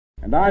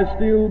And I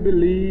still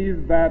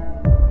believe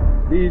that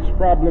these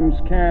problems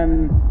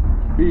can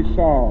be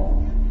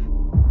solved.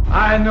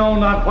 I know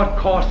not what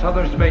course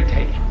others may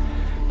take,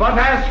 but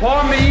as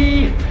for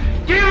me,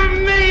 give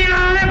me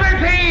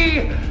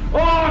liberty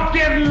or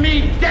give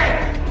me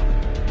death.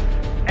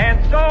 And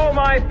so,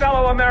 my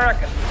fellow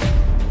Americans,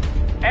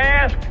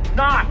 ask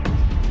not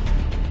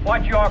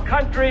what your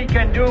country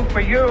can do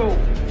for you,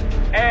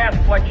 ask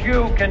what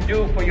you can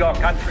do for your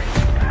country.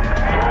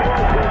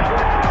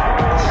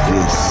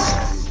 This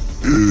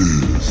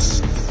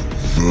is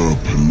the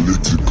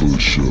Political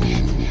Show.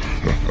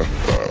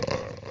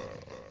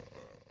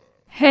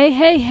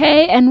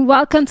 Hey, and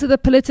welcome to the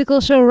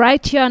Political Show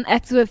right here on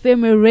Active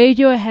FM, where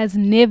radio has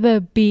never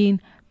been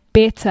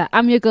better.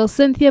 I'm your girl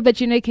Cynthia, but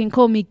you can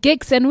call me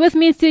Giks. And with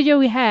me in studio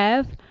we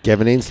have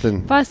Gavin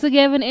Enslin. Pastor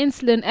Gavin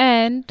Enslin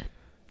and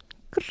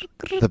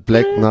the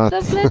Black Knight.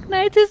 The Black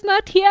Knight is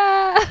not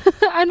here.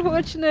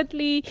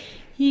 Unfortunately,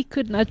 he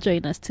could not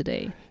join us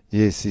today.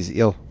 Yes, he's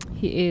ill.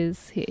 He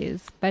is.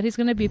 But he's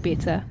going to be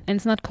better. And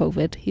it's not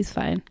COVID. He's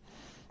fine.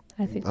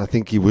 I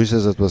think he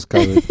wishes it was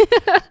COVID.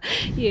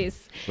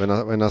 Yes.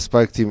 When I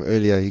spoke to him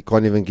earlier, he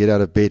can't even get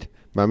out of bed.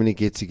 The moment he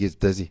gets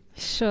dizzy.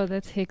 Sure,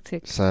 that's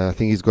hectic. So I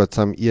think he's got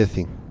some ear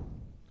thing.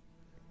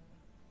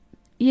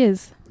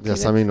 Ears?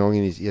 There's something wrong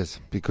in his ears.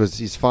 Because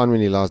he's fine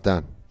when he lies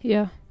down.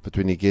 Yeah. But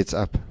when he gets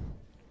up,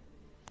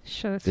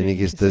 sure, then he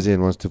gets dizzy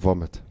and wants to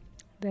vomit.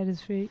 That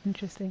is very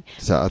interesting.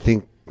 So I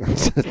think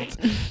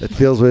it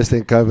feels worse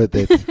than COVID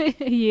then.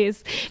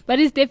 Yes. But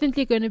he's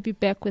definitely going to be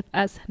back with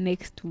us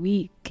next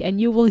week.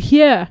 And you will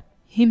hear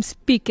him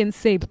speak and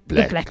say the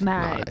Black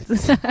Knight.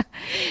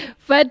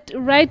 But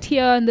right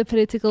here on the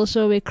Political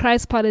Show, where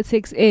Christ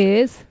Politics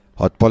is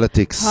Hot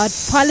Politics.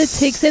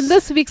 And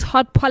this week's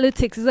Hot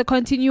Politics is a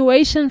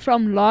continuation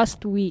from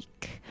last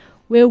week,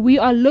 where we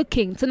are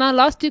looking. So now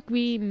last week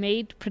we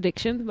made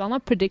predictions. Well,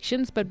 not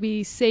predictions, but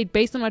we said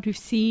based on what we've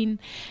seen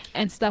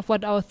and stuff,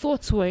 what our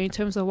thoughts were in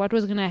terms of what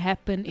was going to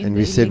happen in the elections. And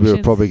we said we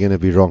were probably going to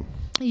be wrong.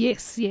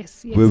 Yes.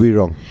 Were we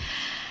wrong?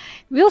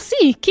 We'll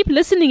see. Keep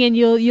listening and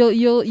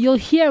you'll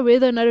hear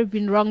whether or not we've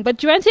been wrong. But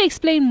do you want to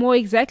explain more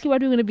exactly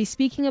what we're going to be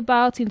speaking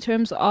about in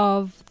terms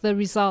of the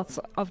results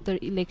of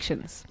the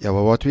elections? Yeah,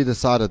 well, what we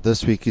decided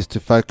this week is to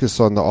focus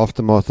on the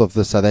aftermath of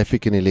the South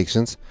African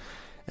elections.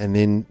 And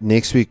then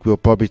next week we'll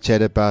probably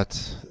chat about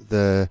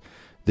the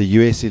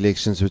US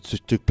elections, which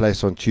took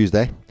place on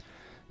Tuesday.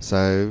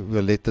 So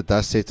we'll let the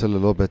dust settle a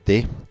little bit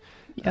there.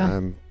 Yeah.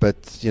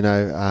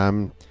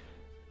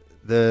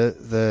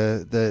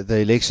 The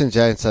elections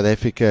here in South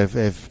Africa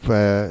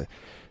have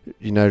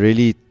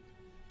really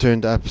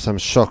turned up some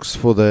shocks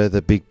for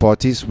the big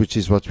parties, which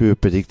is what we were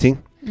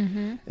predicting.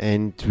 Mm-hmm.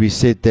 And we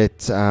said that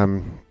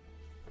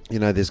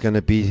there's going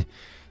to be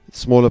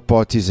smaller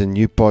parties and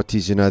new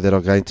parties that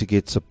are going to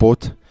get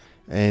support,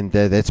 and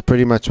that's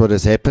pretty much what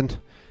has happened.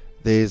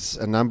 There's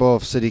a number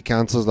of city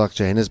councils like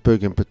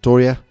Johannesburg and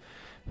Pretoria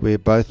where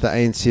both the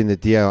ANC and the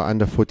DA are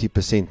under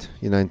 40%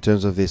 in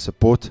terms of their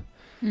support.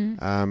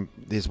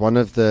 There's one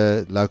of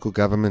the local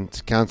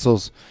government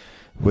councils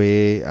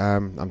where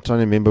I'm trying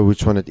to remember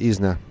which one it is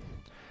now.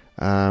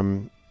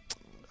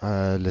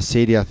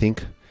 Lesedi, I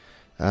think,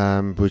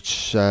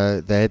 which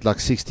they had like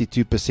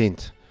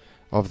 62%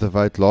 of the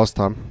vote last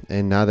time,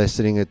 and now they're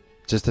sitting at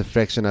just a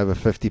fraction over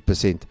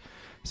 50%.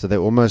 So they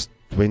almost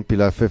went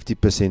below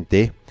 50%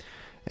 there,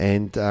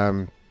 and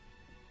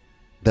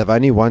they've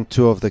only won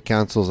 2 of the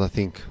councils, I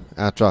think,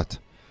 outright.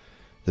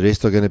 The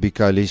rest are going to be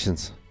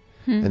coalitions.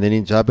 And then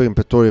in Joburg and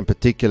Pretoria in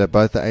particular,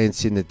 both the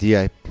ANC and the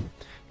DA,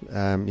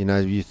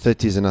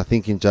 U30s, and I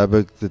think in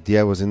Joburg the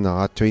DA was in the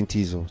high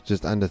 20s or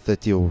just under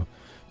 30 or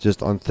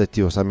just on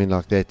 30 or something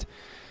like that.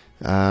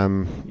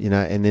 And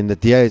then the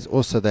DA is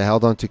also, they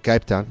held on to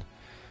Cape Town,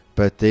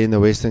 but there in the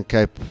Western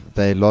Cape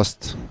they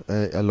lost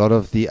a lot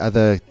of the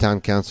other town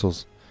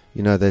councils,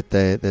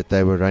 that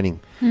they were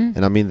running.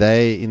 And I mean,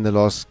 they in the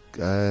last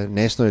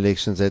national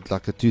elections had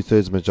like a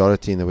 2/3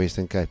 majority in the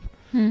Western Cape.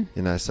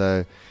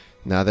 So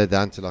now they're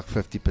down to like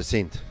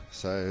 50%.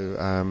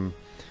 So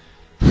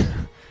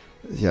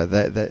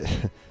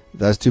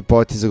those two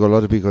parties have got a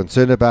lot to be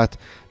concerned about.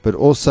 But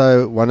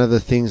also one of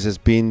the things has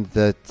been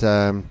that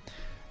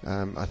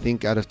I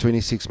think out of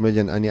 26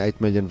 million, only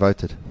 8 million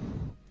voted.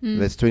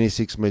 That's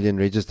 26 million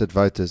registered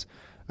voters,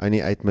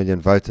 only 8 million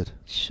voted.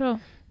 Sure.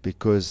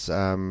 Because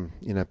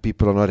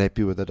people are not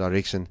happy with the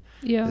direction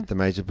that the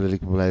major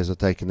political players are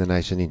taking the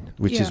nation in,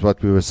 which is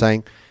what we were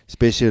saying,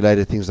 especially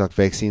related to things like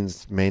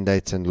vaccines,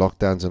 mandates and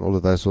lockdowns and all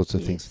of those sorts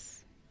of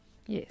things.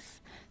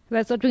 Yes.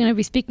 That's what we're going to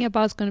be speaking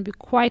about. It's going to be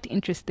quite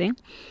interesting.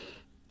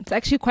 It's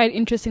actually quite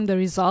interesting, the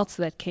results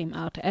that came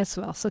out as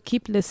well. So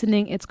keep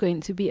listening. It's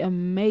going to be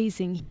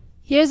amazing.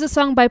 Here's a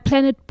song by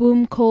Planet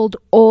Boom called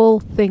All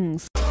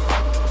Things.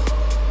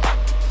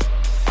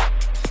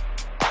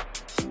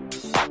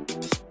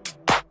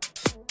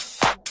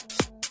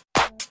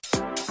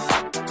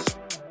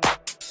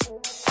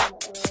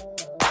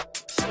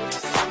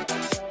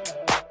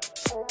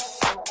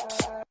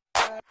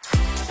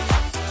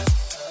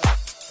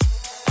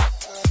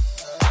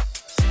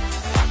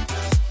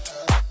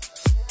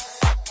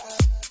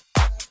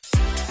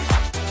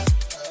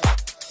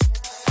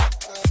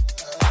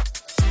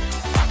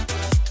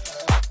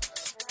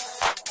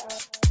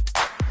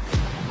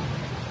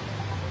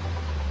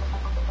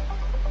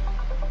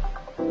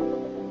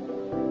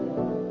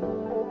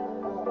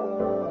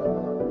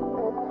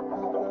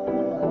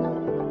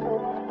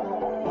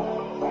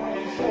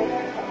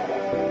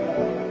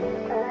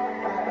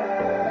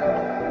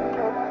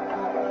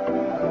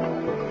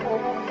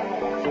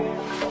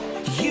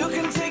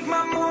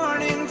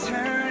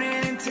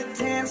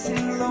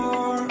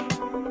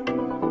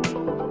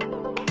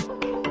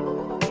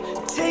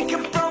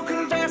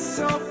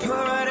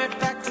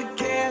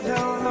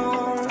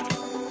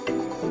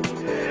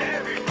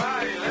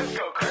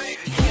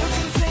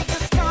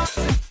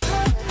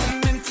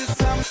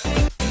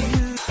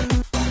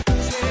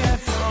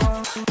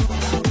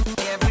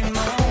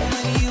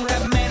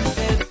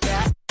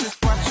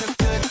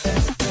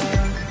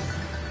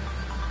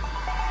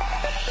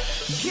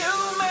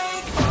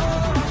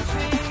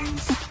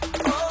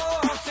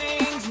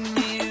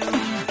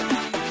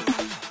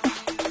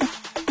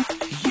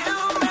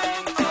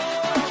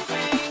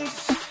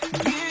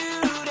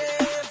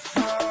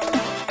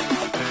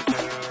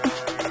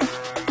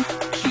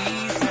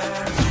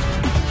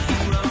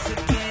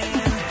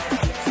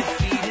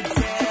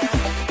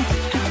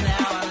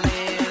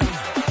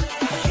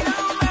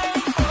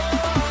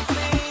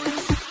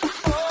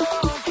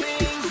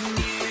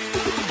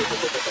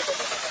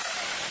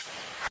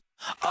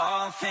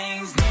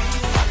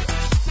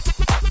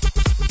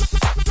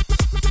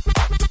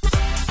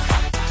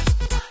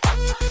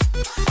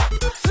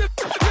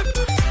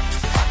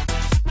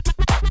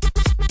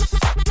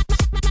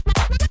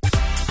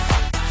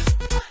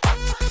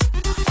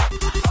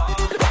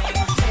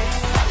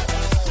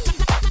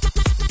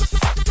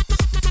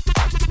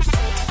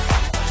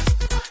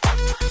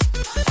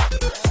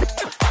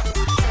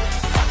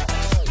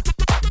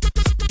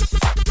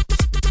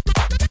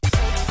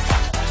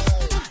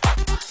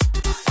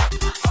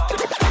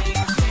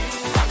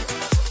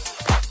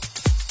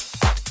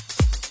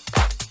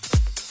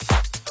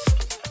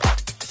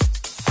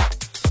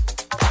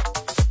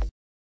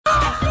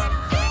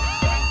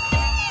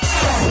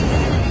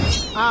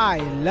 I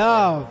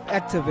love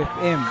Active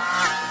FM.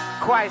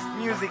 Christ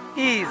music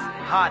is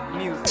hot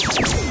music.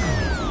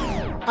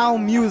 Our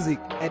music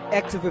at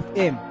Active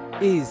FM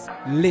is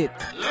lit.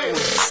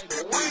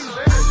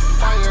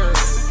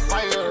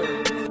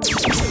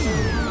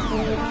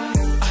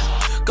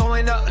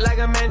 Going up like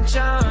a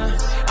mansion.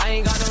 I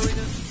ain't got no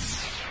reason.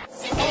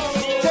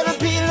 Tell them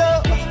peel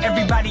up.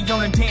 Everybody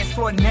on the dance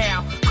floor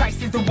now.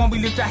 Christ is the one we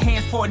lift our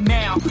hands for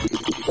now.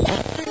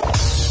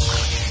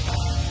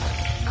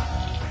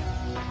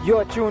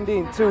 You're tuned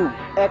in to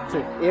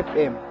Active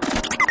FM.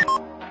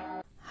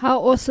 How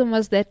awesome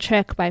was that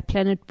track by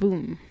Planet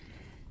Boom?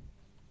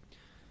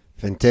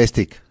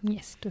 Fantastic.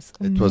 Yes, it was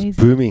It amazing. was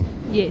booming.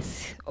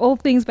 Yes, all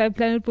things by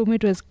Planet Boom.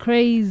 It was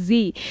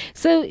crazy.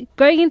 So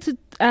going into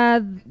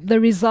the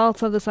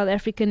results of the South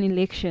African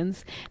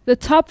elections, the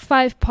top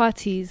 5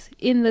 parties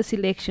in this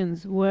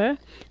elections were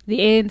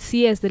the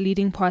ANC as the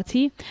leading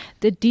party,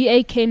 the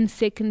DA came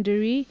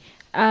secondary,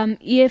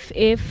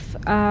 EFF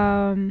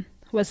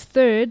was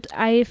third,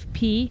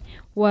 IFP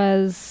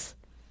was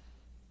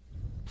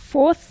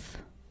fourth,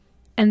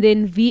 and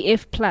then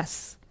VF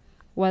Plus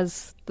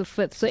was the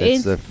fifth. So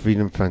That's the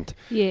Freedom Front.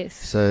 yes.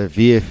 So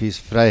VF is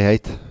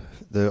Vryheid,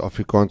 the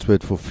Afrikaans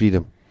word for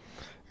freedom.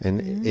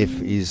 And F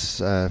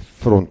is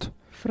front.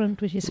 Front,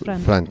 which is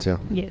front. Front, yeah.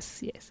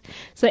 Yes, yes.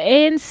 So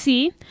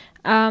ANC,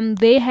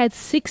 they had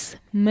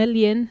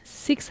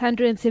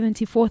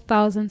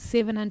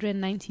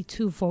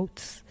 6,674,792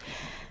 votes.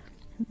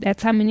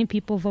 That's how many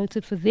people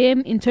voted for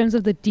them. In terms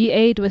of the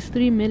DA, it was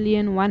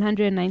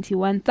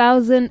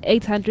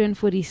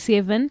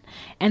 3,191,847.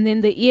 And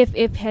then the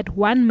EFF had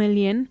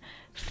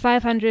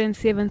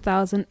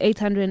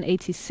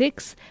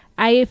 1,507,886.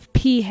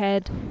 IFP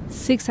had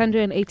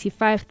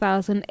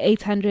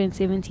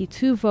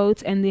 685,872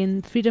 votes. And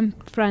then Freedom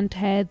Front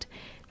had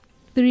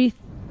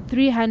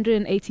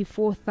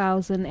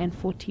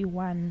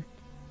 384,041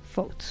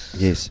 votes.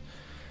 Yes.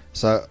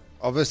 So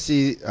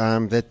obviously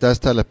that does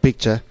tell a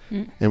picture,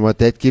 and what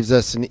that gives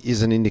us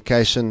is an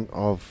indication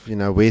of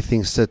where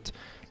things sit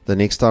the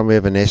next time we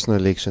have a national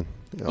election.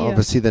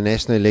 Obviously the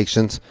national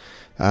elections,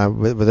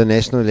 with the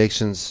national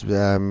elections,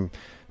 you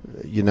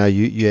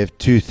have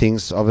two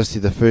things.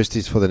 Obviously the first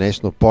is for the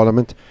national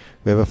parliament.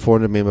 We have a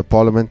 400-member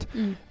parliament,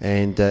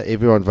 and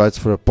everyone votes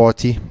for a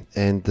party,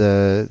 and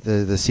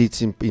the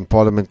seats in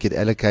parliament get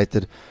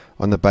allocated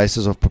on the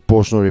basis of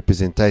proportional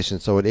representation.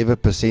 So whatever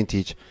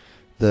percentage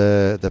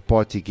the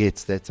party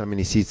gets, that's how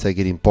many seats they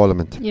get in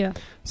parliament. Yeah.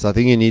 So I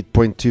think you need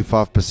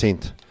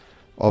 0.25%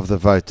 of the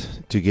vote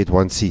to get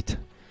one seat.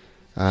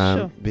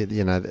 Sure. But,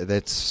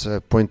 that's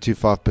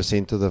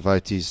 0.25% of the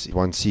vote is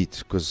one seat,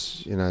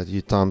 because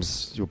you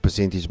times your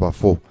percentage by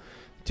 4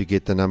 to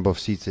get the number of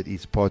seats that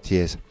each party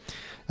has.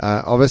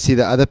 Obviously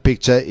the other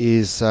picture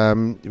is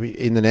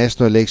in the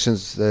national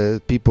elections,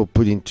 people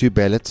put in 2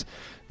 ballots.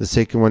 The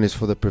second one is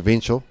for the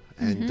provincial,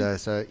 and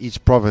so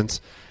each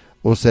province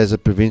also has a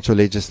provincial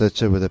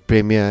legislature with a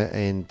premier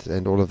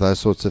and all of those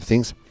sorts of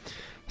things.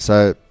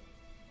 So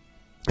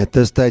at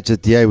this stage, the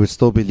DA would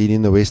still be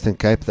leading the Western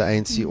Cape, the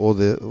ANC, or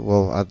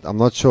I'm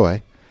not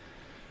sure.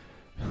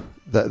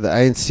 The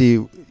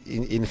ANC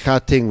in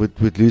Gauteng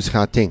would lose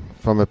Gauteng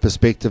from a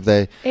perspective.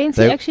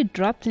 ANC actually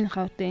dropped in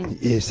Gauteng.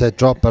 Yes, they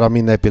dropped, but I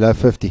mean they're below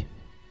 50.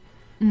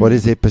 What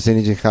is their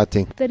percentage in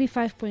Gauteng?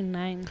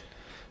 35.9.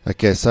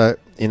 Okay, so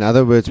in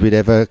other words, we'd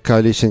have a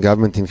coalition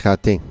government in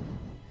Gauteng.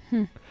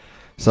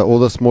 So all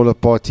the smaller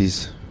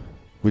parties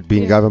would be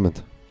in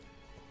government.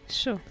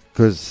 Sure.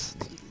 Because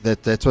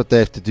that's what they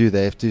have to do.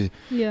 They have to.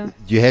 Yeah.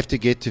 You have to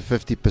get to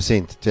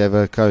 50% to have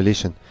a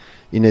coalition.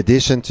 In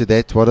addition to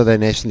that, what are they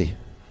nationally?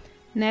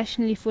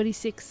 Nationally,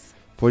 46.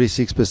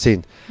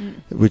 46%,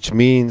 which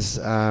means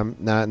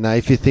now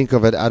if you think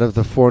of it, out of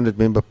the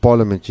 400-member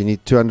parliament, you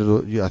need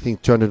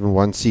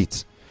 201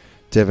 seats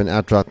to have an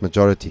outright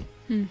majority.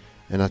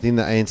 And I think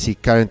the ANC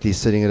currently is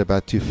sitting at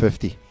about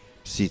 250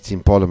 seats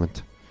in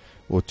parliament,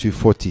 or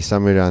 240,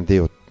 somewhere around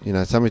there, or,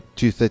 somewhere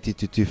 230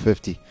 to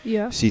 250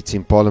 seats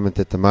in parliament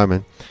at the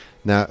moment.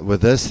 Now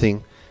with this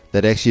thing,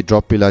 that actually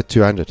dropped below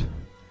 200,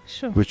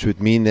 which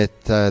would mean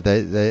that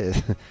they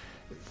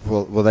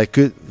they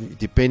could,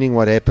 depending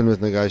what happened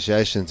with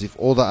negotiations, if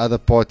all the other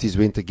parties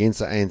went against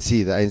the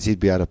ANC would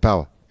be out of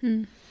power,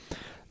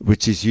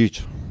 which is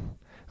huge.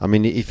 I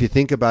mean, if you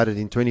think about it,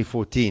 in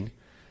 2014,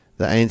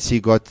 the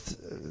ANC got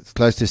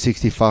close to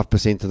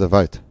 65% of the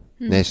vote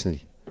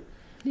nationally.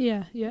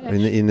 Yeah.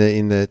 In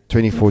the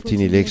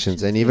 2014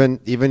 elections, and even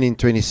in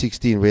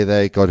 2016, where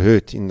they got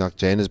hurt in like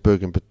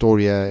Johannesburg and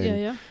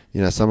Pretoria,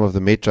 and some of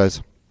the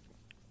metros,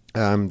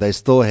 they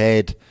still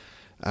had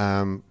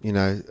around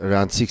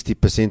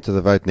 60% of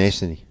the vote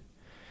nationally.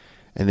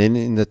 And then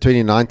in the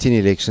 2019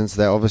 elections,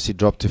 they obviously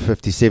dropped to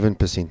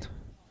 57%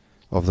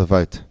 of the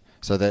vote.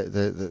 So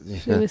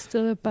we're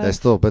still above. They're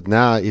still, but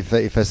now if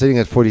they're sitting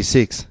at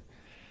 46,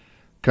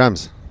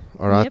 crumbs.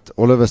 All right,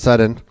 all of a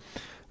sudden,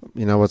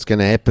 what's going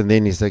to happen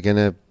then is they're going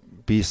to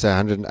be, say,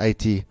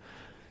 180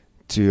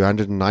 to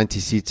 190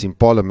 seats in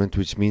parliament,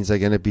 which means they're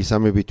going to be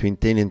somewhere between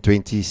 10 and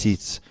 20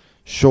 seats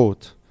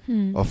short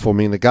of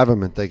forming the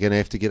government. They're going to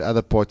have to get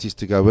other parties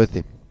to go with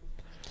them.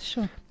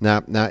 Sure.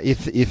 Now,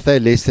 if they're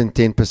less than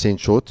 10%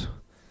 short,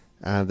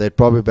 they'd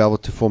probably be able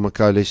to form a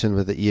coalition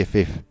with the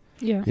EFF.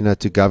 Yeah.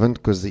 To govern,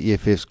 because the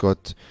EFF's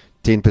got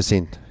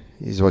 10%,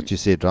 is what you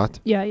said, right?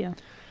 Yeah.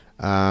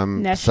 So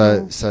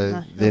national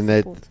then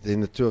support.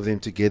 the two of them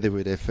together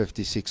would have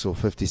 56 or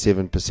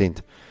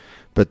 57%.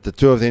 But the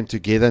two of them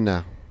together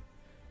now,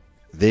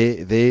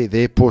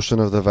 their portion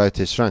of the vote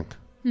has shrunk.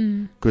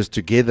 Because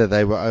together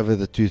they were over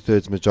the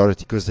 2/3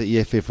 majority, because the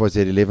EFF was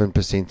at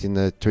 11% in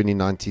the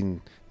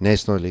 2019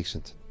 national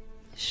elections.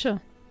 Sure.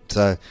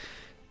 So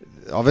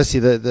obviously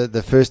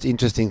the first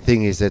interesting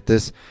thing is that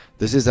this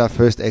is our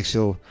first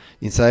actual,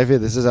 in South Africa,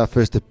 this is our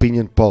first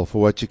opinion poll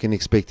for what you can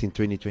expect in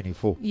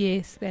 2024.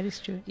 Yes, that is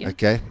true. Yeah.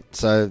 Okay,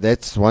 so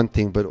that's one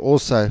thing, but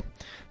also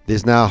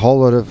there's now a whole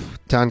lot of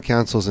town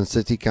councils and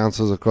city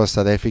councils across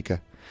South Africa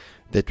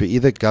that were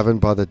either governed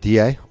by the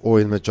DA,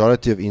 or in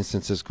majority of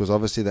instances, because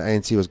obviously the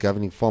ANC was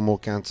governing far more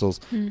councils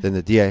than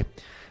the DA,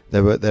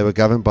 they were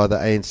governed by the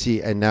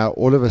ANC, and now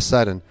all of a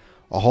sudden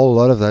a whole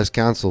lot of those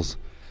councils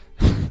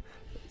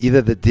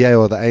either the DA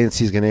or the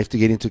ANC is going to have to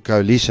get into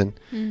coalition,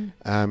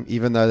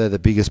 even though they're the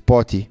biggest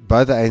party.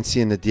 Both the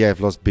ANC and the DA have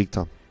lost big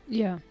time.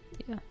 Yeah.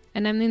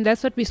 And I mean,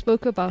 that's what we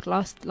spoke about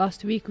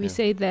last week. We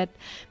say that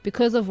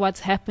because of what's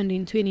happened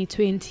in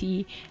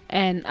 2020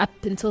 and up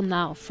until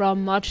now,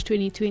 from March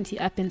 2020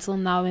 up until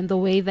now, and the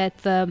way that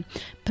the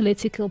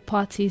political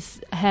parties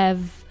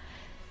have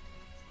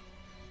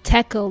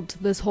tackled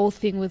this whole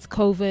thing with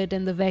COVID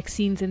and the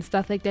vaccines and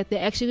stuff like that,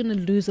 they're actually going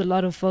to lose a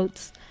lot of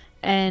votes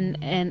and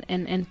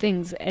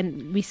things.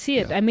 And we see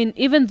it. I mean,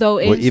 even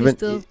though even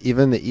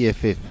the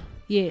EFF.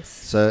 Yes.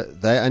 So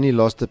they only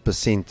lost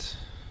 1%.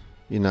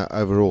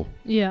 Overall.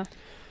 Yeah.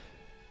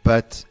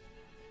 But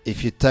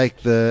if you take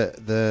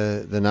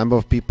the number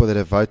of people that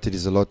have voted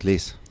is a lot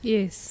less.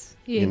 Yes.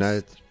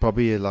 It's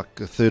probably like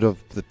a third of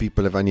the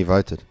people have only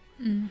voted.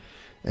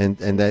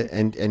 And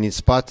in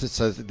spite,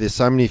 so there's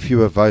so many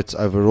fewer votes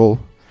overall.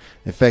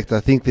 In fact, I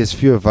think there's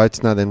fewer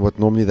votes now than what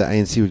normally the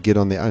ANC would get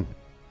on their own.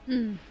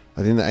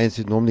 I think the ANC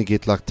would normally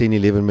get like 10,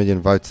 11 million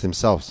votes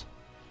themselves.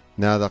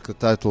 Now, like the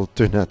total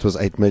turnout was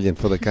 8 million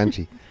for the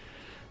country.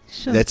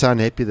 Sure. That's how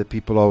unhappy the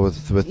people are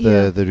with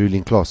the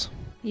ruling class.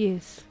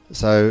 Yes.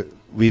 So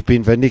we've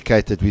been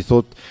vindicated. We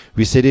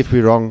said if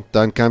we're wrong,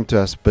 don't come to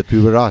us, but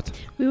we were right.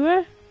 We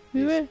were.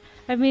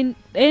 I mean,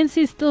 ANC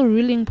is still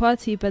ruling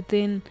party, but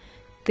then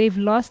they've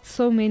lost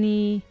so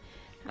many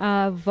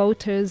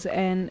voters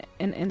and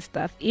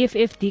stuff.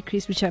 EFF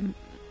decreased, which I'm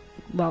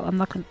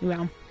not going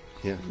to,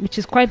 which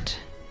is quite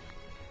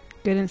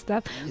good and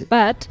stuff. Yeah.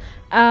 But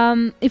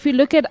if you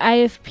look at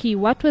IFP,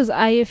 what was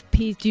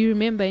IFP? Do you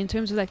remember in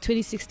terms of like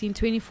 2016,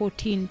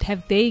 2014?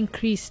 Have they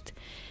increased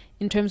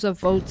in terms of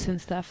votes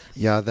and stuff?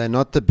 Yeah, they're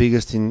not the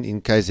biggest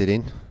in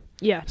KZN.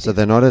 Yeah. So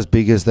they're not as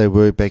big as they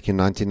were back in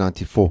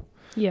 1994.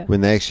 Yeah. When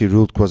they actually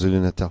ruled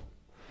KwaZulu-Natal.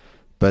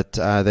 But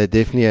they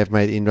definitely have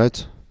made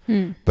inroads.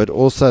 But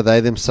also they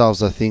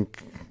themselves, I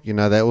think,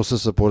 they also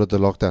supported the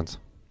lockdowns.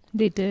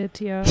 They did,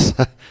 yeah.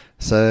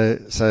 So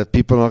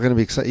people are not going to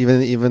be excited.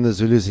 Even the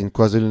Zulus in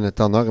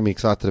KwaZulu-Natal not going to be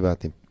excited about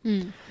them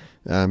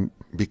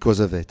because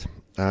of that.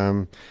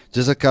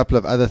 Just a couple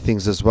of other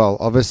things as well.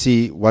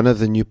 Obviously, one of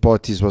the new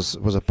parties was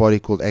a party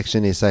called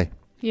Action SA.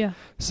 Yeah.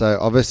 So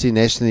obviously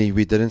nationally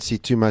we didn't see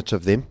too much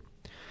of them,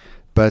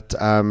 but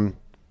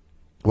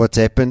what's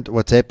happened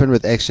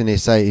with Action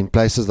SA in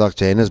places like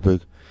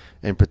Johannesburg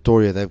and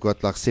Pretoria, they've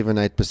got like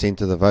 7-8%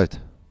 of the vote.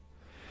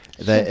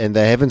 And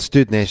they haven't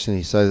stood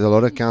nationally, so there's a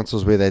lot of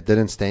councils where they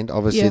didn't stand.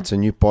 Obviously, it's a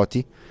new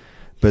party,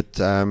 but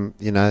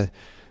they're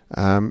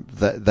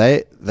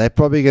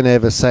probably going to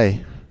have a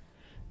say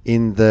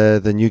in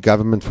the new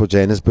government for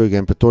Johannesburg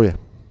and Pretoria.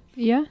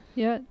 Yeah.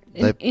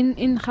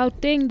 In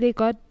Gauteng, they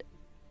got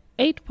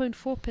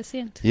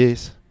 8.4%.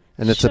 Yes,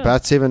 and it's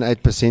about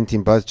 7-8%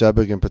 in both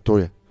Joburg and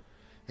Pretoria,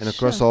 and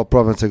across the whole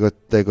province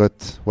they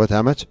got what?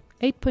 How much?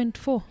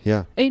 8.4.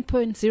 Yeah.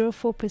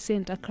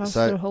 8.04% across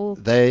the whole.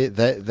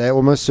 They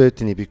almost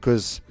certainly,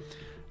 because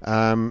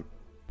Herman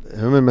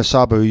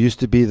Mashaba, who used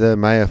to be the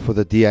mayor for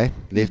the DA,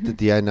 left the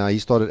DA now. He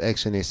started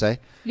Action SA.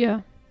 Yeah.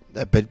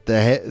 But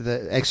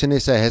the Action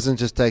SA hasn't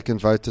just taken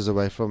voters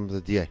away from the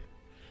DA.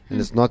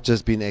 And it's not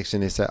just been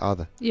Action SA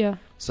either. Yeah.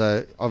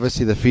 So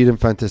obviously the Freedom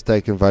Front has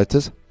taken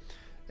voters,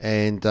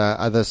 and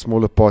other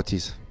smaller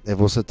parties have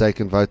also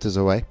taken voters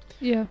away.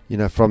 Yeah.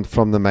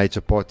 From the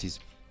major parties.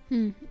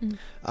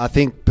 I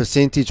think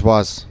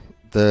percentage-wise,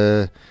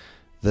 the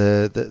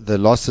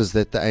losses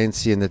that the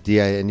ANC and the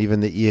DA and even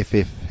the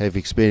EFF have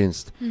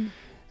experienced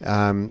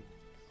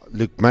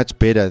look much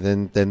better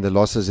than the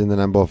losses in the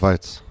number of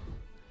votes.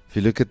 If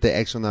you look at the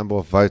actual number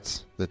of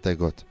votes that they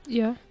got,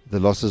 the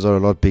losses are a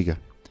lot bigger.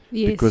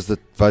 Yes. Because the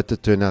voter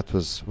turnout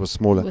was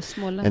smaller.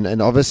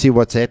 And obviously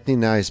what's happening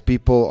now is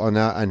people are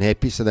now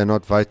unhappy, so they're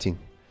not voting.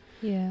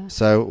 Yeah.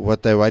 So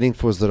what they're waiting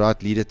for is the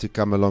right leader to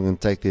come along and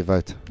take their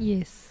vote.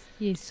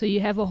 Yes, so you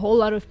have a whole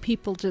lot of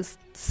people just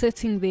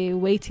sitting there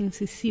waiting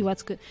to see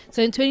what's good.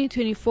 So in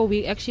 2024,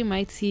 we actually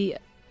might see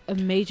a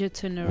major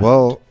turnaround.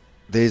 Well,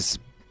 there's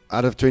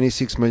out of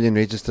 26 million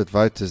registered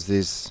voters,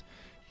 there's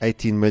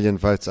 18 million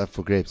votes up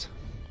for grabs.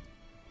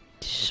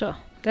 Sure.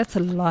 That's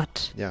a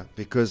lot. Yeah,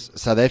 because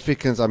South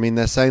Africans, I mean,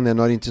 they're saying they're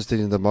not interested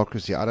in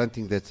democracy. I don't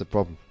think that's the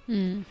problem.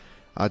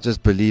 I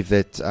just believe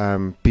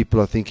that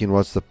people are thinking,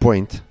 what's the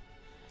point?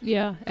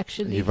 Yeah,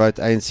 actually. You vote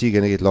ANC, you're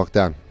going to get locked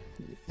down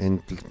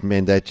and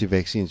mandatory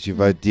vaccines. You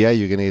vote DA,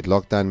 you're going to get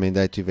locked down,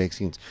 mandatory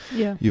vaccines.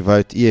 Yeah. You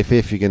vote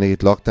EFF, you're going to get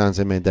lockdowns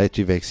and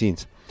mandatory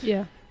vaccines.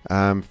 Yeah.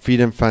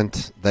 Freedom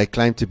Front, they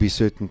claim to be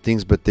certain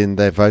things, but then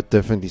they vote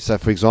differently. So,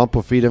 for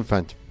example, Freedom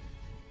Front,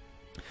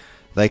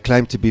 they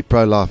claim to be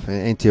pro-life and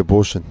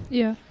anti-abortion.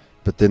 Yeah.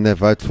 But then they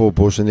vote for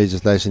abortion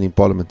legislation in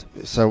Parliament.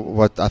 So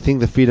what I think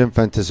the Freedom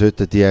Front has hurt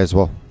the DA as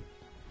well.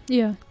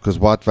 Yeah. Because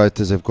white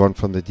voters have gone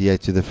from the DA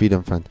to the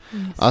Freedom Front.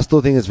 Yes. I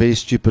still think it's very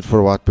stupid for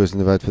a white person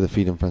to vote for the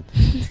Freedom Front.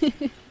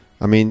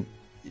 I mean,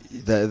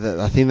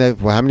 I think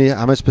how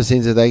much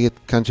percentage did they get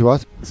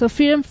countrywide? So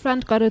Freedom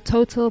Front got a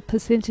total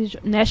percentage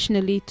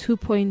nationally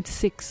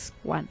 2.61%.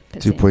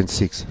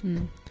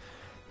 2.6.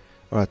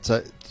 All right,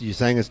 so you're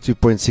saying it's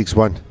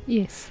 2.61.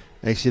 Yes.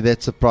 Actually,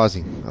 that's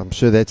surprising. I'm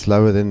sure that's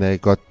lower than they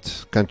got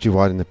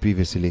countrywide in the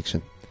previous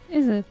election.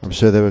 Is it? I'm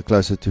sure they were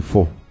closer to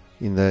 4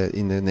 in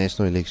the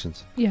national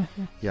elections. Yeah.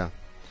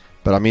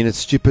 But I mean, it's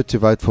stupid to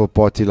vote for a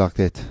party like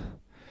that.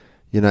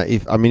 You know,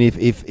 if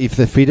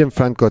the Freedom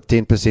Front got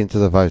 10%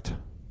 of the vote,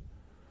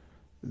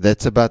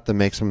 that's about the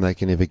maximum they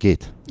can ever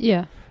get.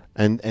 Yeah.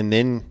 And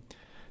then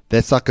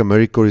that's like a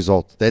miracle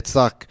result. That's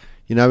like,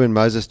 you know, when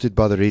Moses stood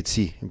by the Red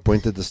Sea and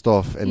pointed the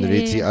staff and the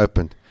Red Sea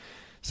opened.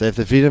 So if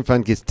the Freedom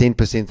Front gets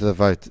 10% of the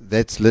vote,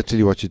 that's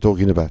literally what you're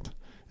talking about.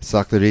 It's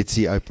like the Red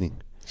Sea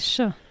opening.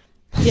 Sure.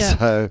 Yeah.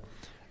 So,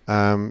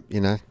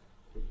 you know,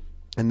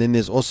 and then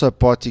there's also a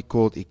party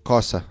called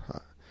ICASA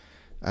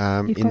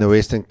in the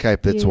Western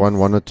Cape that's won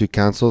 1 or 2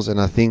 councils, and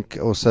I think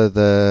also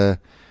the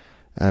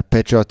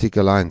Patriotic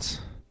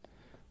Alliance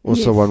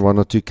also won 1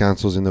 or 2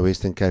 councils in the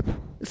Western Cape.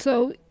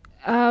 So,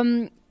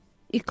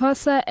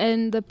 ICASA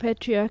and the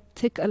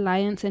Patriotic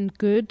Alliance and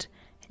Good,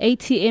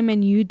 ATM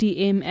and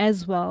UDM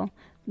as well,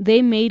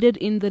 they made it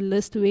in the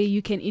list where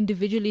you can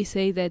individually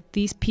say that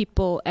these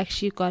people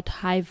actually got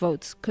high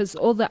votes, because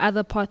all the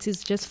other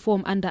parties just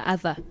form under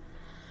other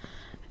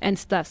and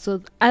stuff.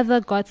 So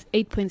other got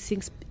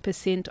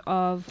 8.6%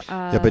 of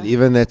yeah, but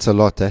even that's a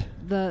lot, eh?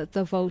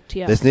 The vote,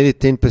 yeah. There's nearly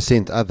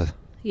 10% other.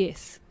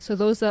 Yes. So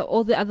those are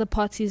all the other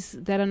parties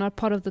that are not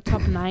part of the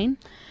top 9.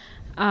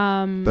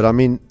 But I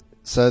mean,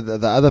 so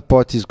the other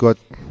parties got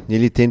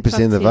nearly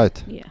 10% of the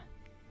vote. Yeah.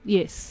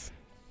 Yes.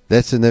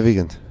 That's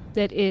significant.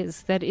 That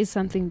is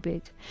something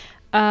big.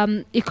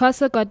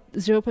 ICASA got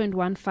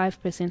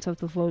 0.15% of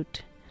the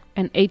vote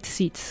and 8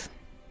 seats.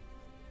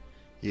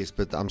 Yes,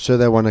 but I'm sure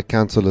they won a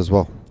council as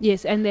well.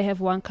 Yes, and they have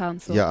 1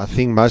 council. Yeah, I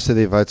think most of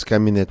their votes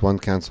came in that 1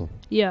 council.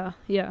 Yeah.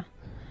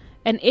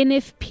 And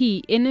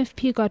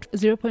NFP got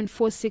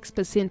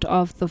 0.46%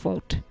 of the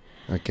vote.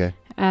 Okay.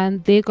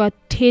 And they got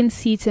 10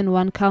 seats in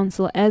 1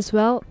 council as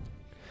well.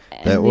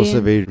 They're also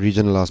a very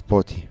regionalized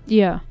party.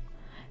 Yeah.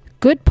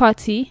 Good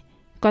Party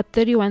got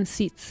 31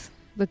 seats.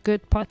 The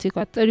Good Party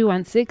got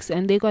 31 seats,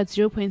 and they got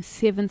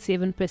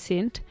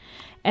 0.77%.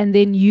 And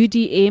then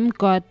UDM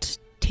got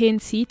 10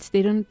 seats.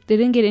 They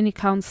didn't get any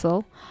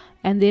council,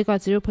 and they got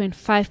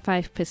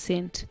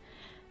 0.55%.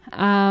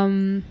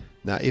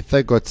 Now, if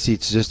they got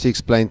seats, just to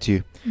explain to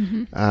you,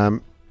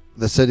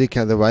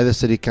 the way the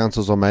city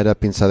councils are made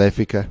up in South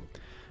Africa,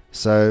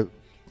 so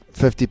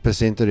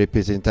 50% of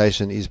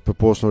representation is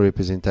proportional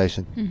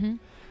representation.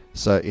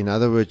 So, in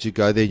other words, you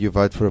go there, you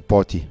vote for a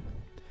party.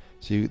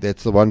 So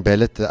that's the one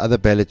ballot. The other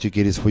ballot you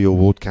get is for your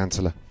ward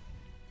councillor.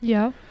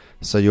 Yeah.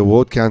 So your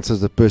ward councillor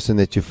is the person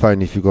that you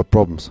phone if you've got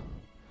problems.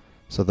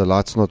 So the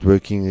light's not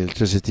working, the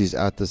electricity's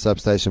out, the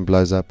substation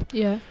blows up.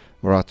 Yeah.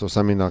 Right, or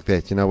something like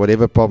that. You know,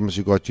 whatever problems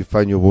you got, you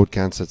phone your ward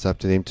councillor. It's up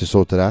to them to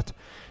sort it out.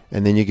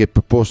 And then you get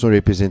proportional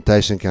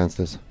representation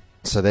councillors.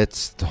 So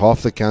that's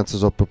half the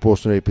councillors are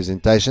proportional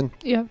representation.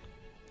 Yeah.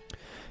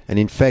 And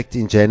in fact,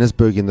 in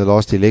Johannesburg in the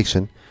last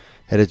election,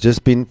 had it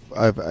just been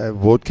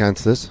ward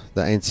councillors,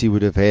 the ANC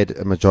would have had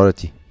a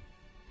majority.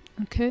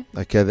 Okay.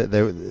 Okay,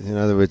 in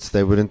other words,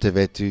 they wouldn't have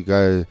had to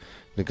go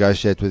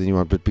negotiate with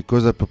anyone. But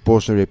because of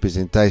proportional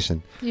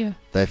representation,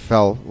 they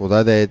fell.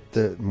 Although they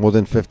had more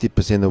than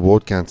 50% of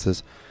ward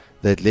councillors,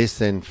 they had less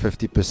than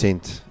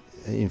 50%.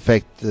 In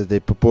fact, the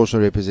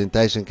proportional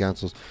representation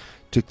councils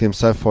took them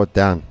so far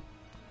down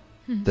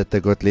that they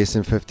got less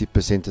than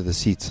 50% of the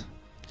seats.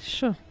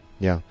 Sure.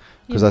 Yeah.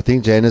 Because I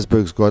think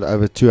Johannesburg's got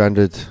over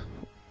 200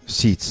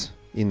 seats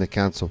in the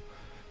council,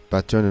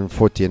 about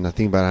 240, and I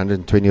think about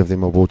 120 of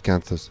them are ward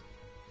councillors.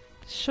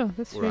 Sure,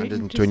 that's or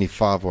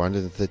 125 or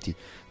 130,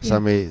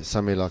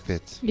 somewhere like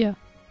that. Yeah.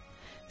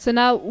 So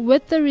now,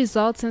 with the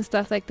results and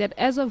stuff like that,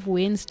 as of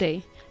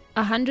Wednesday,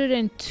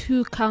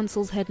 102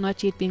 councils had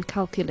not yet been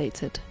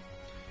calculated.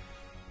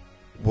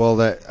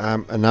 Well,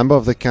 a number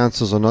of the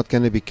councils are not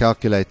going to be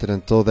calculated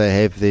until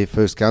they have their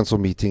first council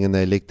meeting and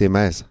they elect their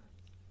mayors.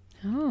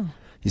 Oh.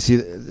 You see,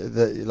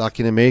 like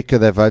in America,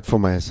 they vote for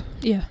mayors.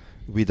 Yeah.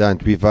 We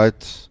don't. We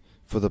vote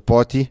for the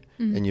party,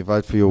 and you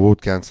vote for your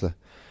ward councillor.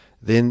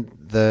 Then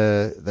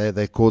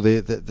they call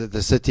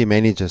the city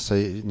manager. So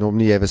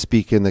normally you have a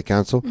speaker in the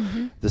council.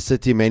 The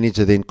city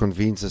manager then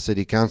convenes the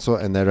city council,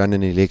 and they run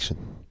an election.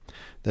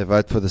 They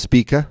vote for the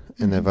speaker,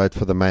 and they vote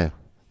for the mayor,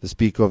 the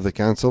speaker of the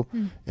council,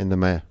 and the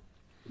mayor.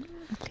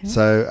 Okay.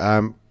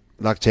 So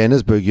like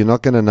Johannesburg, you're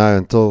not going to know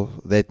until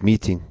that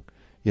meeting.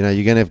 You're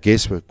going to have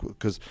guesswork,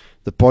 because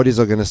the parties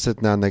are going to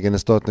sit now and they're going to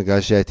start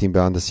negotiating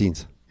behind the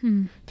scenes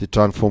to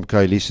try and form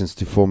coalitions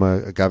to form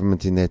a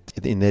government in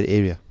that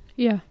area.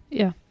 Yeah.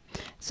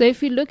 So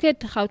if you look at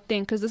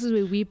Gauteng, because this is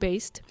where we're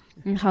based,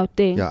 in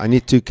Gauteng. Yeah, I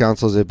need 2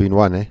 councils have been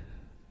won,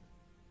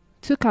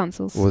 2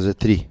 councils. Or was it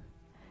 3?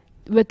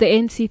 With the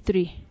ANC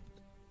 3.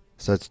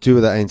 So it's 2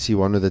 with the ANC,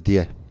 1 with the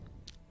DA.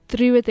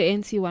 3 with the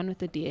ANC, 1 with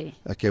the DA.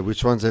 Okay,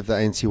 which ones have the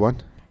ANC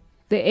won?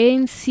 The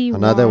ANC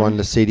Another one,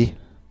 Lesedi.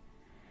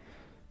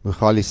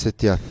 Mukhali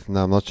City.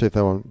 No, I'm not sure if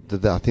they won.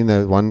 I think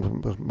they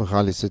won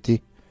Mukhali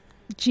City.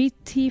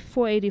 GT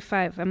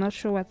 485. I'm not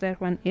sure what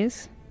that one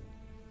is.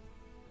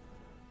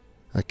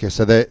 Okay,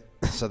 so the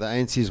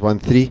ANC's won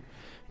 3,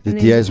 the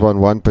DA's won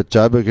 1, but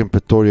Joburg and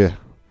Pretoria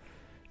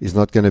is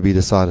not going to be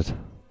decided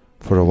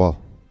for a while.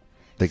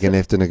 They're going to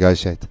have to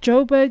negotiate.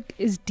 Joburg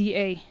is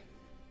DA.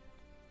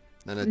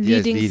 No,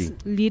 DA's leading.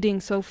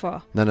 Leading so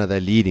far. No, they're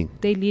leading.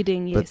 They're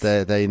leading, yes.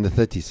 But they're in the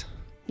 30s.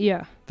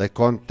 Yeah. They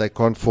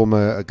can't form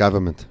a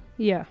government.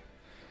 Yeah.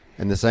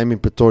 And the same in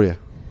Pretoria.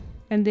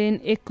 And then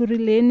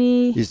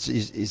Ekurhuleni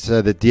is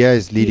the DA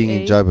is leading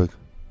in Joburg.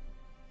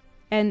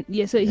 And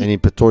and in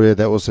Pretoria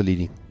they're also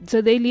leading.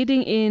 So they're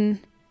leading in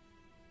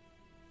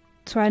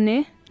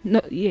Tshwane,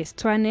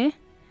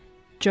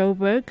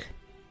 Joburg,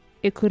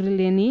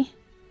 Ekurhuleni.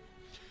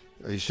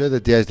 Are you sure the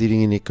DA is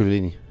leading in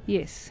Ekurhuleni?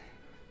 Yes.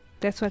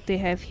 That's what they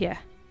have here.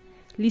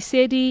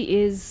 Lesedi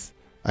is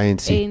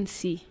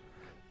ANC.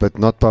 But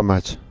not by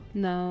much.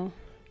 No.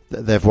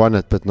 They've won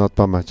it, but not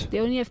by much. They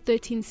only have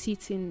 13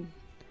 seats in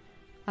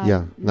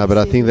but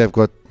I think they've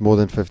got more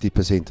than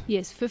 50%.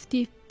 Yes,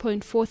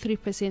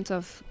 50.43%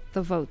 of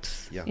the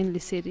votes in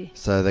Lesedi.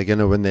 So they're going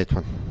to win that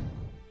one.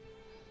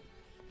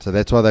 So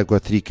that's why they've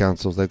got 3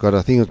 councils. They've got,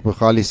 I think it's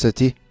Mukhali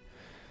City,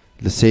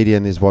 Lesedi,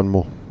 and there's one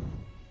more.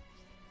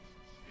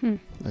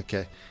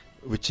 Okay,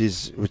 which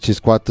is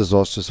quite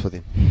disastrous for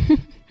them.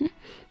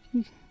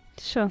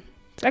 Sure.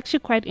 It's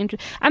actually quite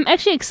interesting. I'm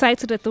actually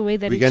excited at the way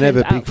that we're going to have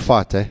a big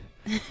fight,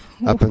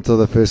 up until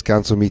the first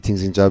council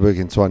meetings in Joburg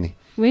and Tshwane.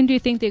 When do you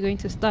think they're going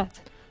to start?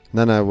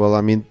 No. Well,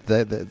 I mean,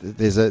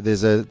 there's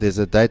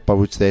a date by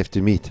which they have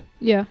to meet.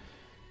 Yeah.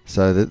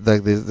 So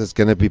there's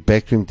going to be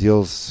backroom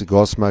deals,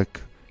 cigar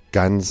smoke,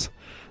 guns.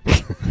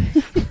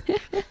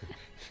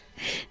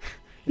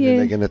 And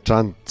they're going to try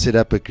and set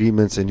up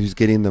agreements and who's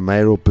getting the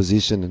mayoral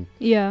position.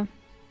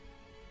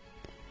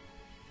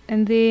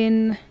 And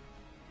then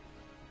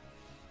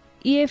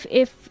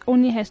EFF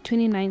only has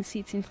 29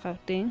 seats in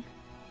Gauteng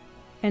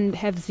and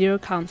have 0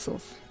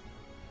 councils.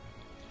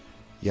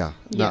 Yeah.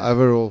 Now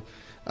overall,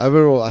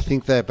 I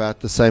think they're about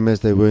the same as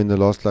they were in the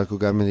last local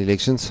government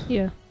elections.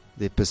 Yeah.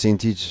 Their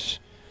percentage,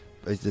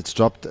 it's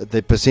dropped.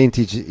 Their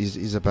percentage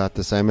is about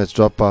the same. It's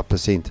dropped by a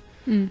 %.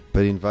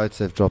 But in votes,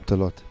 they've dropped a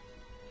lot.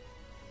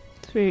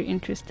 It's very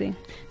interesting.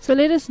 So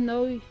let us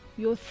know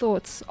your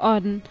thoughts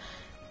on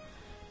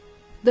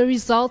the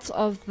results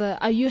of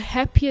are you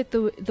happy at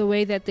the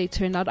way that they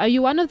turned out? Are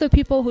you one of the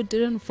people who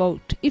didn't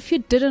vote? If you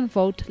didn't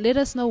vote, let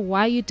us know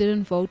why you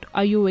didn't vote.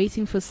 Are you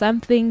waiting for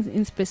something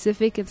in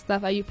specific and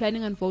stuff? Are you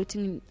planning on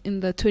voting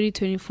in the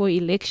 2024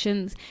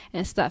 elections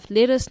and stuff?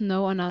 Let us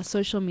know on our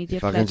social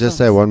media platforms. If I can just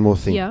say one more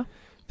thing. Yeah.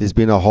 There's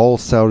been a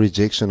wholesale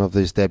rejection of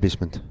the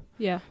establishment.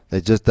 Yeah. They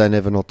just don't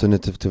have an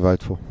alternative to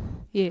vote for.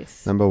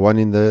 Yes. Number 1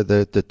 in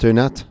the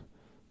turnout,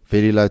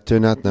 very low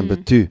turnout. Number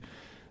 2,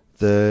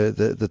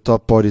 the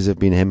top parties have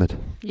been hammered.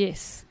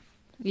 Yes,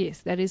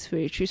 that is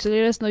very true. So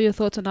let us know your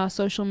thoughts on our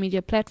social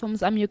media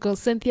platforms. I'm your girl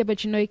Cynthia,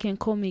 but you can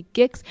call me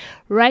Giks.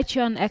 Right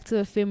here on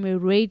Active FM, where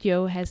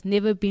radio has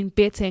never been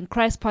better, and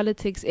Christ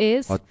politics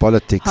is hot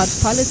politics. Hot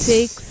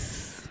politics.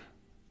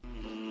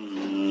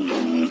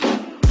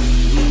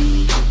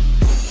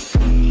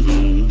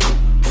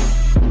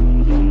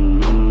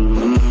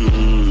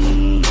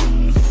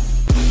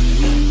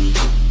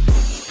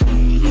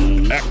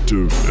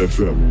 Active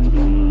FM.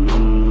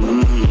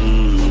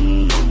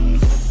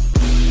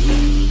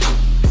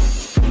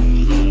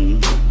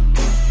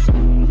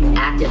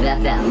 Active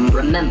FM.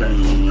 Remember,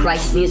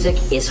 Christ music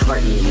is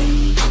heart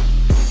music.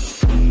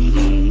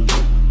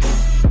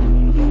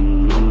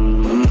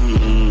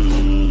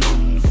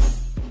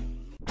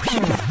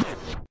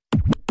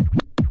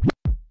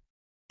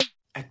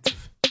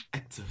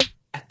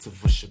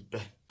 Active worship.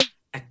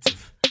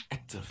 Active,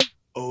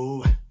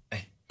 oh,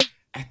 hey.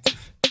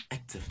 Active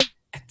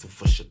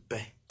worship.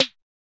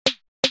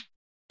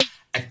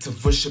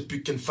 Active worship, you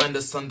can find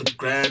us on the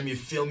gram, you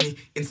feel me?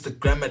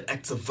 Instagram at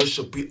Active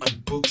worship, we on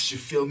books, you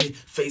feel me?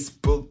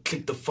 Facebook,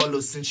 click the follow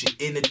since you're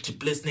in it,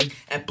 keep listening.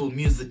 Apple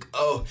Music,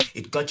 oh,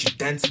 it got you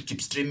dancing, keep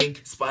streaming.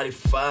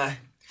 Spotify,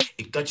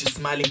 it got you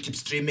smiling, keep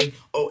streaming.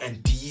 Oh,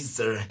 and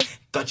Deezer,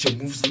 Got your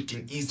moves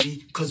looking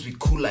easy, cause we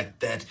cool like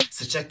that.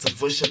 Such active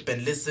worship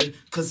and listen,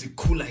 cause we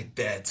cool like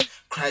that.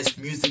 Christ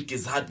music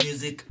is hard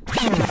music.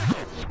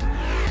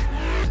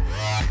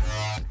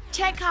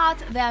 Check out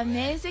their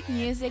music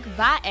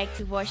by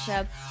Active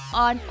Worship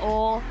on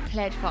all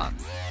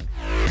platforms.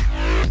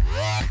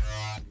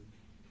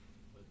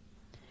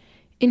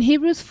 In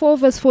Hebrews 4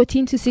 verse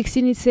 14 to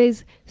 16 it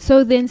says,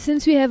 "So then,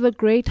 since we have a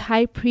great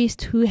high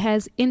priest who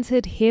has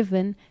entered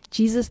heaven,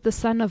 Jesus the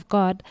Son of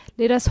God,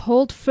 let us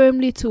hold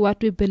firmly to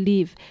what we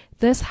believe.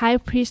 This high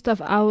priest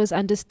of ours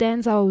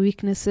understands our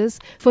weaknesses,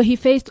 for he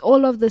faced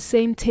all of the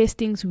same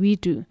testings we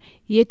do,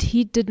 yet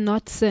he did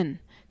not sin.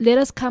 Let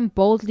us come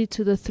boldly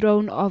to the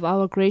throne of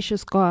our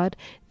gracious God.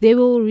 There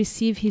we will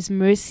receive his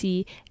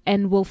mercy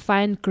and will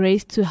find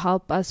grace to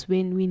help us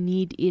when we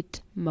need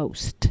it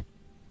most."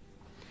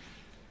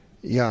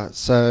 Yeah,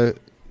 so,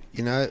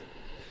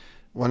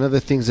 one of the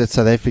things that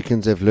South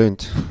Africans have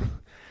learned,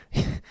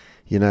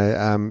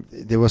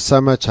 there was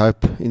so much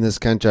hope in this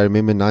country. I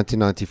remember in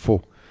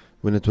 1994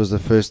 when it was the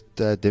first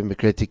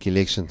democratic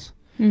elections,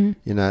 and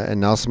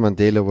Nelson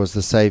Mandela was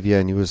the savior,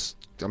 and he was,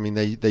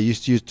 they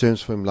used to use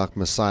terms for him like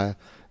Messiah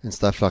and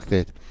stuff like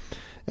that.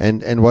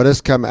 And what has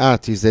come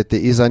out is that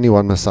there is only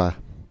one Messiah.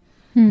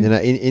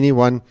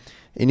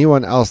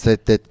 Anyone else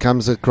that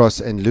comes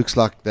across and looks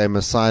like they're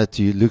Messiah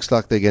to you, looks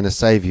like they're going to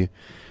save you,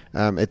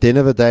 at the end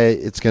of the day,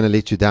 it's going to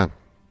let you down.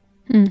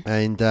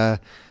 And I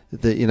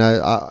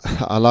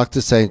like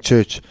to say in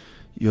church,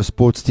 your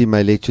sports team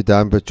may let you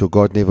down, but your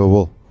God never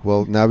will.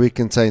 Well, now we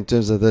can say in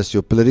terms of this,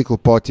 your political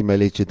party may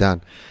let you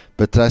down,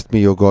 but trust me,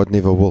 your God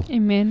never will.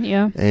 Amen.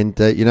 Yeah. And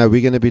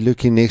we're going to be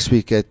looking next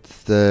week at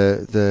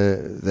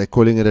they're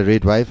calling it a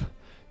red wave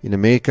in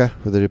America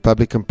with the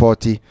Republican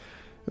Party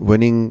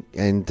winning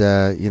and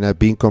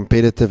being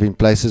competitive in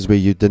places where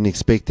you didn't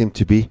expect them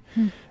to be.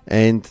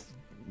 And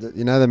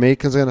the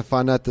Americans are going to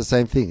find out the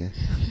same thing.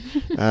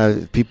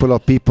 People are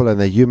people and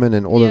they're human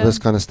and all of this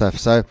kind of stuff.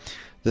 So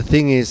the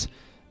thing is,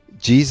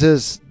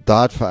 Jesus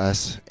died for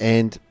us,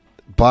 and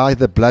by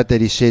the blood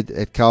that he shed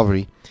at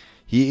Calvary,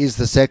 he is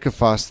the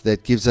sacrifice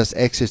that gives us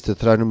access to the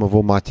throne room of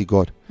Almighty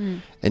God.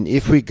 And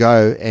if we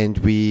go and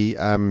we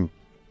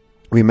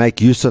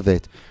make use of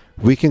that,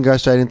 we can go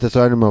straight into the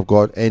throne room of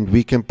God, and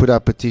we can put our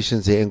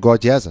petitions there, and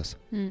God hears us.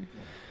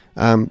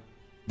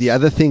 The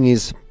other thing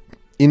is,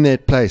 in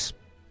that place,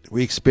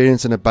 we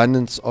experience an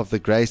abundance of the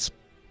grace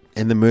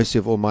and the mercy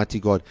of Almighty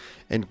God.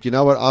 And you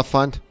know what I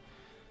find?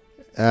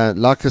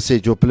 Like I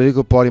said, your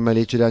political party may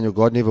let you down, your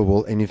God never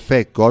will. And in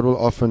fact, God will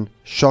often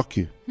shock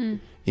you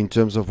in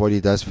terms of what he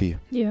does for you.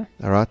 Yeah.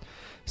 All right?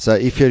 So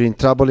if you're in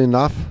trouble in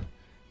life,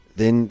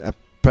 then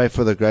pray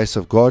for the grace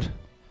of God.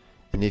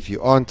 And if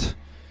you aren't,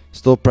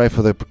 still pray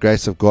for the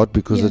grace of God,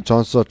 because the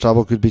chances of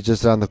trouble could be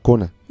just around the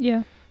corner.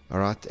 Yeah. All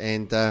right?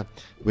 And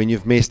when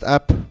you've messed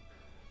up,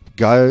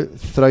 go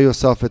throw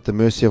yourself at the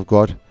mercy of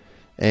God.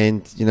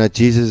 And,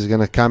 Jesus is going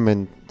to come,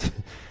 and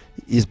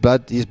his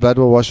blood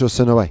will wash your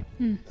sin away.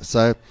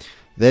 So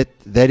that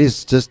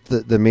is just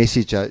the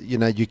message.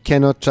 You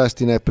cannot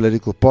trust in a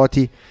political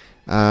party.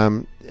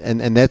 And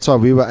that's why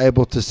we were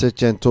able to sit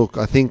here and talk.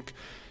 I think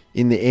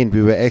in the end,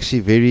 we were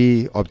actually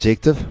very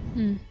objective.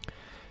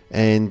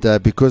 And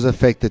because of the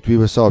fact that we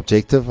were so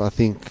objective, I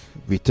think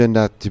we turned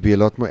out to be a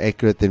lot more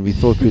accurate than we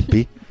thought we'd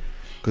be.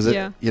 Because,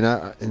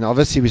 and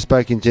obviously we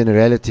spoke in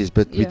generalities,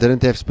 but we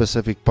didn't have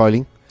specific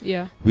polling.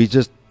 Yeah. We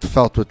just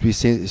felt what we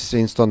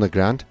sensed on the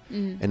ground,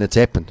 and it's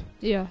happened.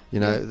 Yeah.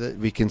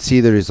 We can see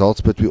the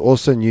results, but we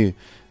also knew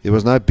there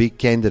was no big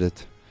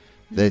candidate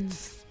that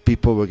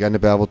people were going to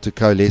be able to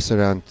coalesce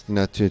around,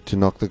 to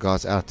knock the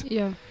guys out.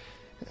 Yeah.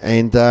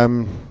 And,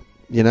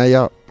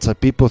 so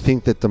people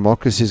think that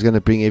democracy is going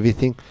to bring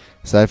everything.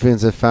 South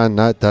Africans have found,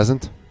 no, it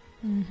doesn't.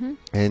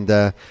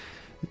 And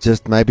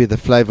just maybe the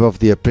flavor of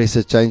the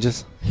oppressor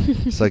changes.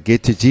 So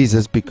get to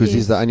Jesus, because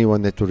he's the only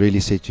one that will really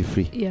set you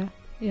free. Yeah.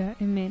 Yeah.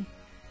 Amen.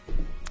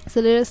 So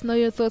let us know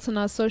your thoughts on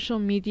our social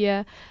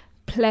media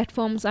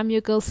platforms. I'm your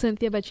girl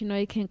Cynthia, but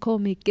you can call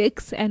me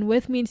Giks. And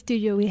with me in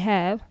studio we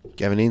have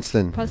Gavin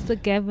Enslin. Pastor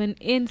Gavin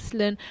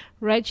Enslin,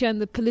 right here on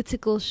the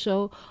Political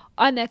Show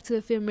on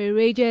Active FM, where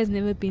radio has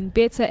never been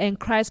better, and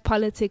Christ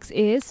politics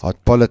is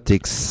hot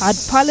politics. Hot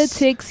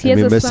politics. Here's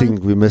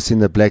we're missing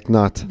the Black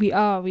Knight. We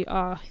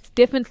are. It's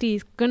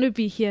definitely going to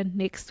be here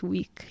next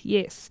week.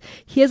 Yes.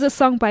 Here's a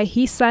song by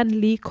his son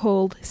Lee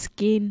called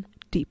Skin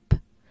Deep.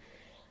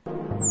 From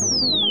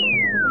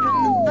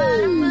the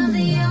bottom of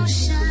the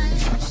ocean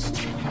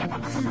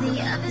to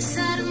the other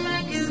side of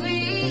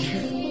Mercury,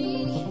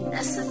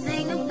 that's the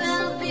thing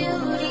about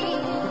beauty.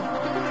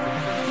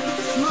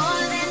 It's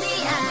more than the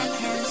eye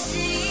can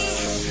see.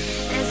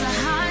 There's a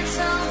heart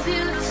so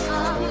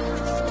beautiful.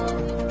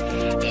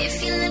 If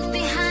you look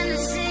behind the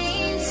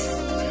scenes,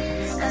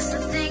 that's the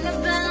thing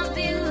about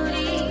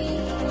beauty.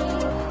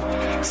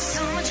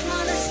 So much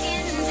more than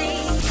skin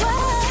deep.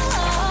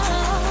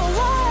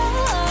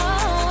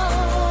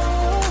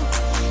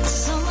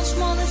 So much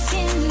more than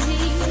skin deep.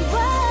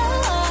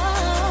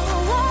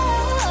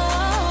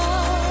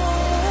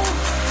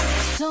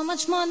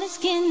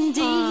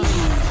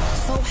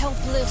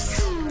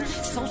 helpless,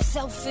 so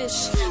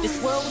selfish.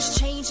 This world was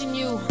changing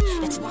you,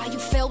 that's why you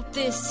felt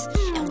this.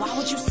 And why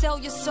would you sell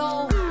your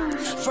soul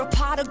for a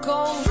pot of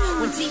gold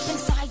when deep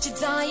inside you're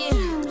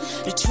dying?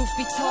 The truth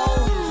be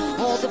told,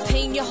 all the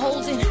pain you're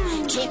holding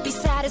can't be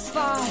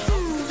satisfied.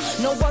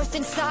 No worth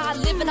inside,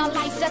 living a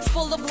life that's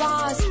full of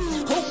lies.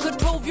 Who could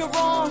prove you're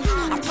wrong?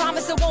 I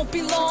promise it won't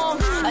be long.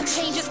 A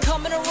change is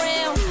coming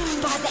around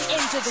by the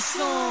end of the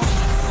song.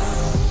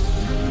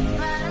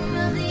 Bottom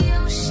of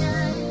the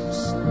ocean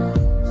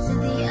to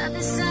the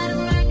other side of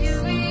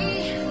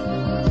Mercury.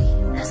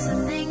 That's the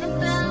thing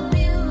about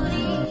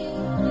beauty.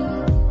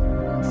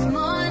 It's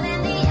more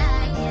than the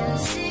eye can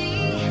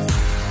see.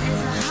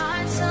 There's a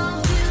heart so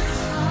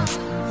beautiful.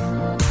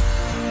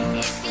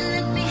 If you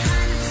look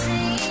behind the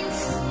scenes,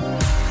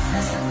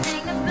 that's the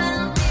thing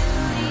about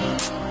beauty.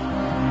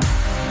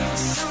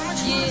 So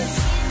much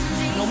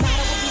No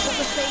matter what people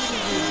can say to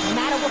you, no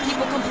matter what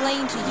people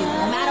complain to you,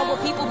 no matter what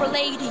people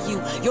relate to you,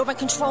 you're in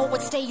control.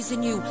 What stays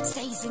in you,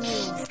 stays in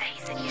you.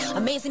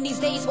 Amazing these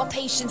days what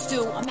patience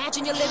do.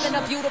 Imagine you're living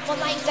a beautiful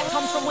life that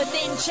comes from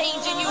within,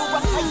 changing you,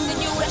 replacing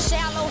you. That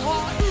shallow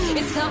heart.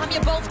 It's time you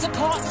both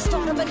depart. The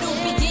start of a new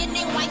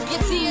beginning. Wipe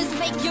your tears,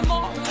 make you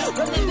mark.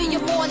 Remember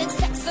your more than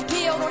sex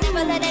appeal. Don't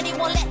ever let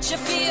anyone let you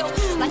feel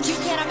like you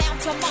can't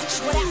amount to much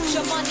without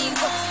your money,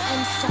 looks,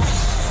 and such.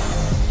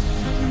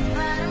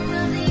 bottom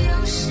of the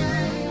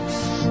ocean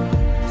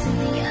to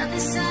the other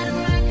side of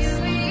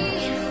Mercury.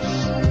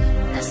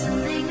 That's the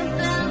thing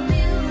about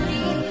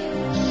beauty.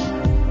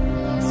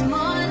 It's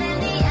more than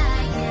the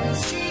eye can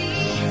see.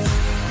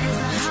 There's a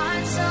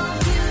heart so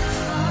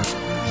beautiful.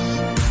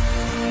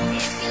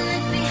 If you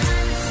look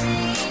behind the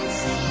scenes,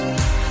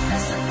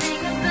 that's the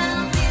thing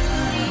about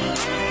beauty.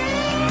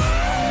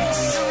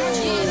 So much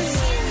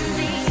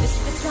beauty. This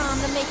is the time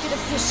to make it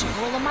official.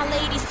 All of my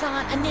ladies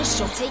sign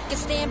initial. Take a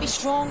stand, be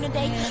strong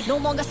today. No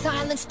longer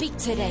silent, speak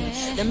today.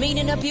 The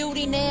meaning of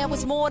beauty now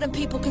is more than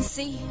people can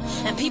see.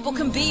 And people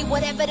can be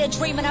whatever they're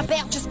dreaming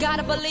about. Just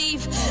gotta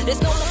believe.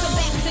 There's no looking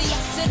back to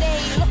yesterday.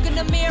 Look in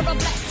the mirror,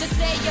 blessed to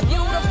say you're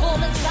beautiful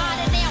inside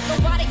and out.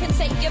 Nobody can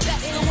take your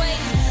best away.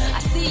 I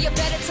see you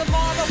better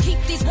tomorrow. Keep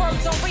these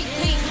words on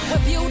repeat.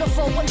 We're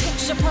beautiful, we're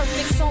picture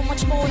perfect, so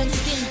much more than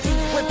skin deep.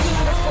 We're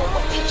beautiful,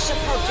 we're picture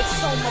perfect,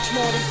 so much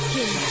more than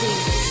skin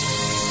deep.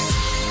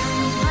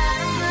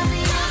 Bottom of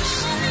the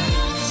ocean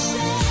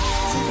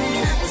to the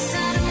other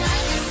side of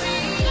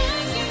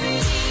Mercury.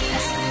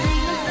 That's the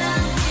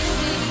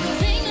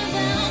thing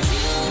about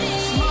beauty.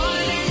 It's more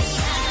than the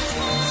eye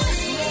can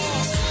see.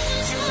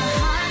 There's a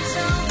heart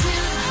so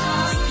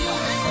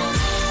beautiful.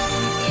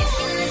 If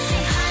you look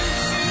behind the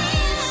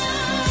scenes,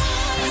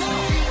 that's the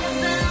thing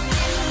about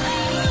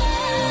beauty.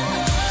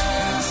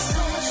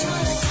 So much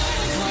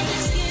more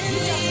than skin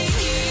deep.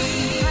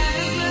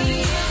 Bottom of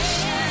the ocean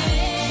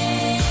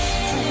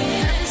to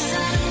the other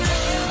side of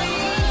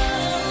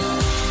Mercury.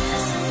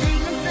 That's the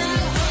thing about beauty.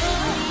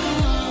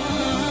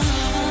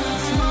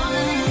 It's more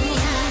than the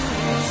eye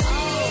can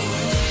see.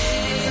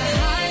 There's a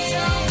heart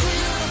so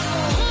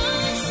beautiful.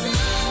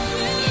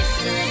 If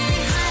you look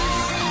behind the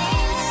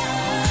scenes,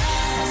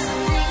 that's the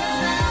thing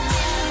about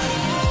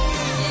beauty.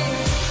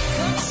 So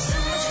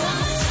much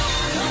more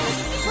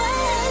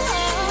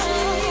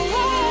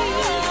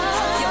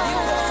You're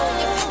beautiful,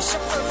 you're picture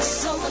perfect,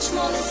 so much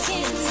more than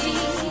skin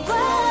deep.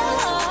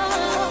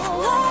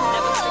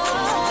 Never take it,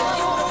 you're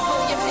beautiful,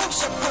 you're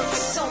picture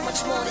perfect, so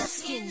much more than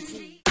skin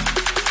deep.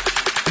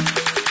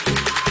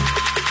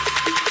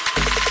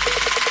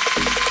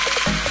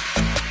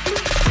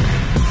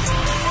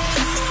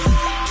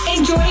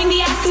 Enjoying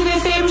the Active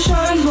FM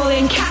shows? Well,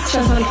 then catch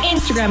us on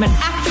Instagram at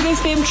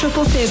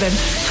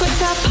ActiveFM777,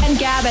 Twitter and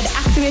Gab at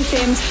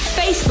ActiveFM,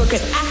 Facebook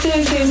at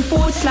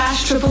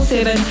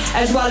ActiveFM/777,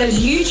 as well as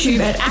YouTube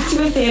at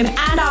ActiveFM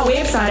and our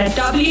website at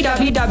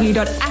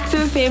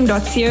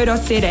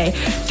www.activefm.co.za.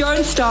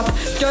 Don't stop,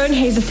 don't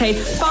hesitate.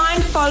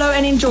 Find, follow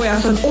and enjoy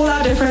us on all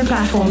our different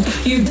platforms.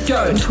 You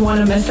don't want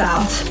to miss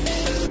out.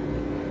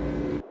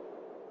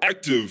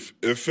 Active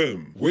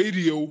FM.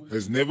 Radio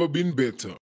has never been better.